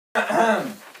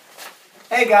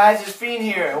Hey guys, it's Feen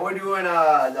here. We're doing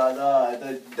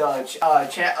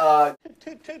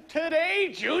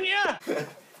Today, Junior.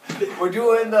 We're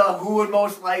doing the who would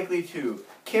most likely to.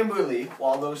 Kimberly,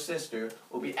 Waldo's sister,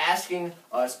 will be asking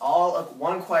us all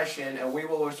one question, and we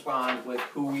will respond with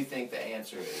who we think the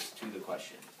answer is to the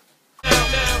question.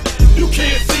 You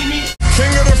can't see me.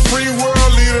 King of the free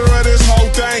world, leader of this whole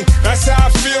thing. That's how I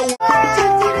feel.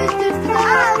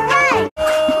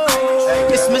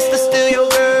 It's Mr. Steal Your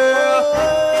Girl.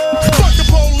 Fuck the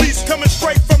police coming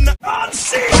straight from the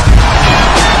unseen.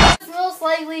 Most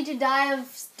likely to die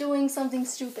of doing something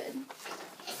stupid.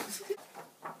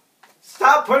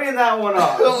 Stop putting that one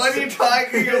on. What are you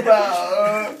talking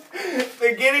about?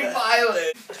 They're getting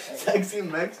violent. Sexy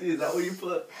Mexi, is that what you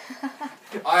put?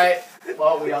 Alright,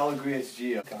 well, we all agree it's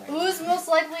Gio. Who's most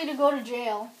likely to go to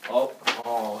jail? Oh.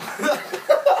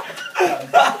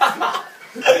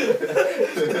 You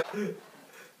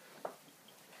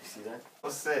see that?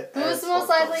 What's it? Who's most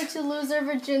likely to lose their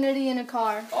virginity in a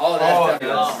car? Oh, that's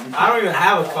no. I don't even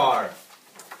have a car.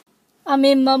 I'm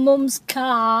in my mom's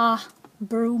car.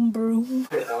 Broom, broom.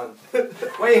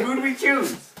 Wait, who do we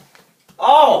choose?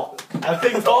 Oh! I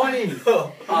picked Tony.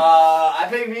 I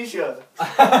picked Misha.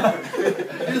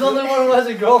 You're the only one who has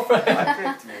a girlfriend. I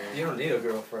picked me. You don't need a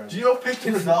girlfriend. Gio picked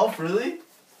himself, really?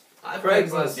 I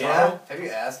picked myself. Yeah? Have you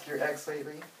asked your ex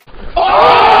lately?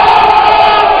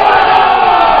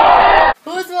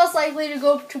 Who's most likely to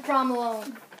go to prom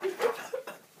alone?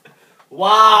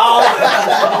 Wow!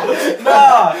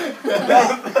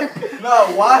 No,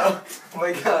 what? Oh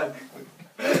my god.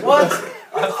 What?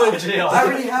 I put Gio. I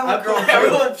already have a girlfriend.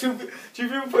 Everyone, two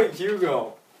people put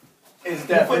Hugo. It's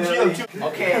definitely...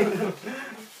 Okay.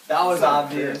 That was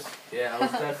obvious. Yeah, it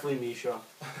was definitely Misha.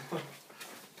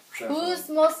 Who's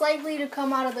most likely to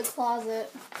come out of the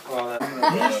closet? Oh,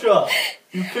 Misha,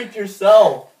 you picked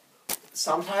yourself.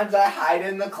 Sometimes I hide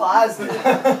in the closet.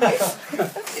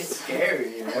 It's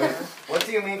scary, you know? What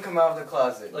do you mean come out of the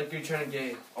closet? Like you're trying to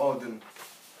gay. Oh, then...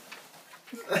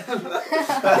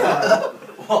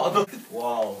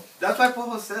 Wow. That's why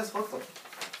Popo says, what the...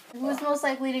 Who's most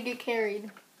likely to get carried?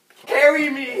 Carry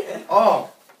me! Oh.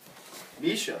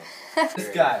 Misha. This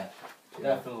guy.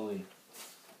 Definitely.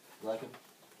 Like him?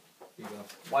 Here you go.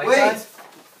 White Wait! guy?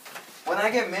 When I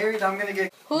get married, I'm gonna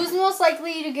get... Who's most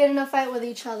likely to get in a fight with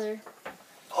each other?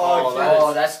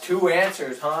 Oh, that's two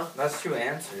answers, huh? That's two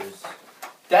answers.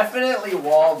 Definitely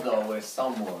Waldo with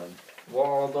someone.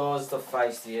 Waldo is the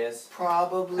feistiest.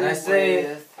 Probably And I say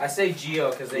with...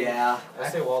 Gio because they. Yeah. I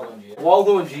say Waldo and Gio.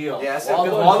 Waldo and Gio. Yeah, I said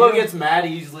Waldo gets mad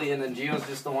easily, and then Gio's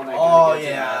just the one that gets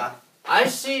mad. I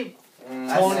see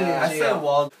Tony. and I say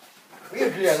Waldo. We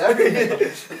agree on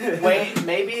everything. Wait,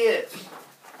 maybe it's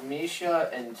Misha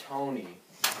and Tony.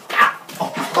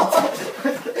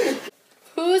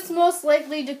 Who's most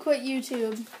likely to quit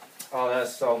YouTube? Oh,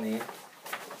 that's so mean.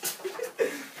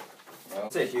 I'll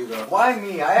say Hugo. Why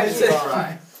me? I actually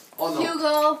try. Oh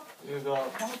no. Hugo.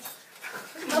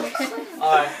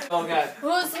 Alright, okay.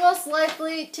 Who's most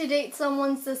likely to date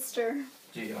someone's sister?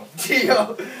 Gio.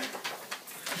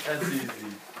 That's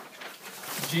easy.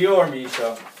 Gio or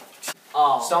Misha?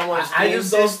 Oh, Someone's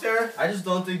sister? I just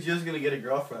don't think Gio's gonna get a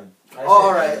girlfriend.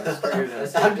 Alright.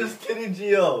 I'm just kidding,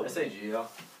 Gio. I say Gio.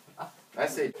 I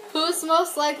say... Who's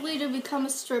most likely to become a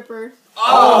stripper?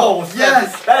 Oh,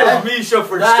 yes! That is Misha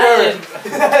for sure.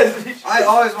 I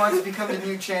always wanted to become the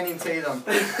new Channing Tatum.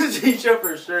 Misha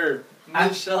for sure.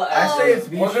 Misha. I say it's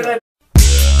Misha.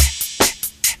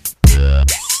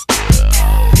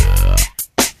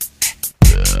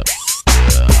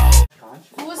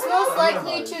 Who's most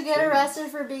likely to get arrested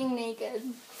for being naked?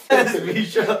 That's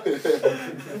Misha.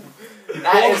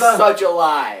 That is such a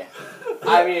lie.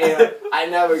 I mean, I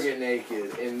never get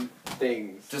naked in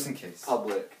things. Just in case.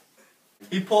 Public.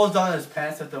 He pulls down his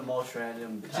pants at the most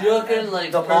random time. Gio can like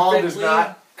The ball does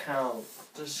not count.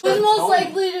 Who's most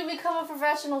likely to become a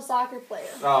professional soccer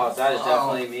player? Oh, that is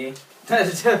definitely me.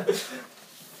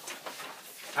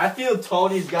 I feel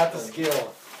Tony's got the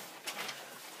skill.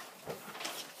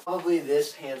 Probably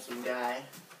this handsome guy.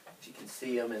 If you can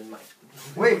see him in my...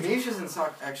 Wait, Misha's in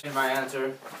soccer. Actually, My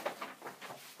answer.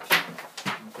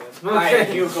 Alright,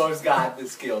 Hugo's got the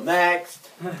skill. Next.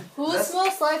 Who's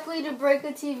most likely to break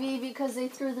a TV because they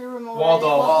threw the remote?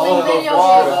 Waldo. Playing video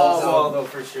games. Waldo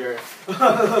for sure.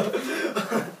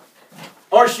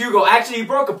 Or Hugo. Actually, he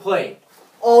broke a plate.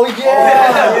 Oh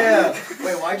yeah!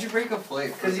 Wait, why'd you break a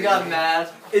plate? Because he got mad.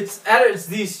 It's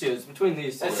these two. It's between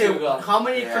these two. Let's say, how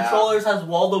many controllers has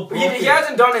Waldo broken? He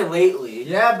hasn't done it lately.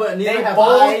 Yeah, but neither They have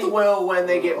both I. will when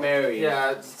they get married.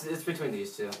 Yeah, it's between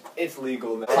these two. It's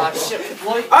legal now.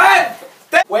 Alright!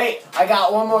 Wait, I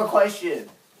got one more question.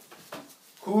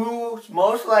 Who's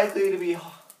most likely to be...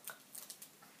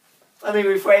 Let me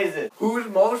rephrase it. Who's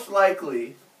most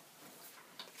likely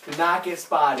to not get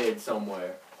spotted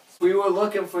somewhere? We were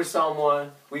looking for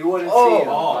someone. We wouldn't see him.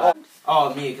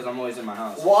 Oh, me, because I'm always in my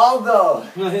house. Waldo!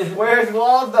 Where's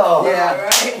Waldo? Yeah.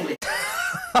 Right?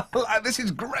 This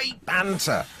is great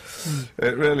banter.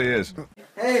 It really is.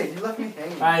 Hey, you left me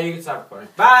hanging. Alright, you can stop recording.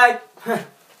 Bye!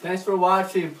 Thanks for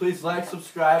watching. Please like,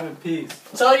 subscribe, and peace.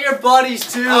 Tell your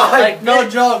buddies too. Like, no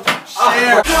joke.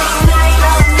 Share.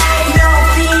 Night-O-Night, no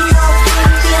feen, no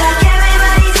feen,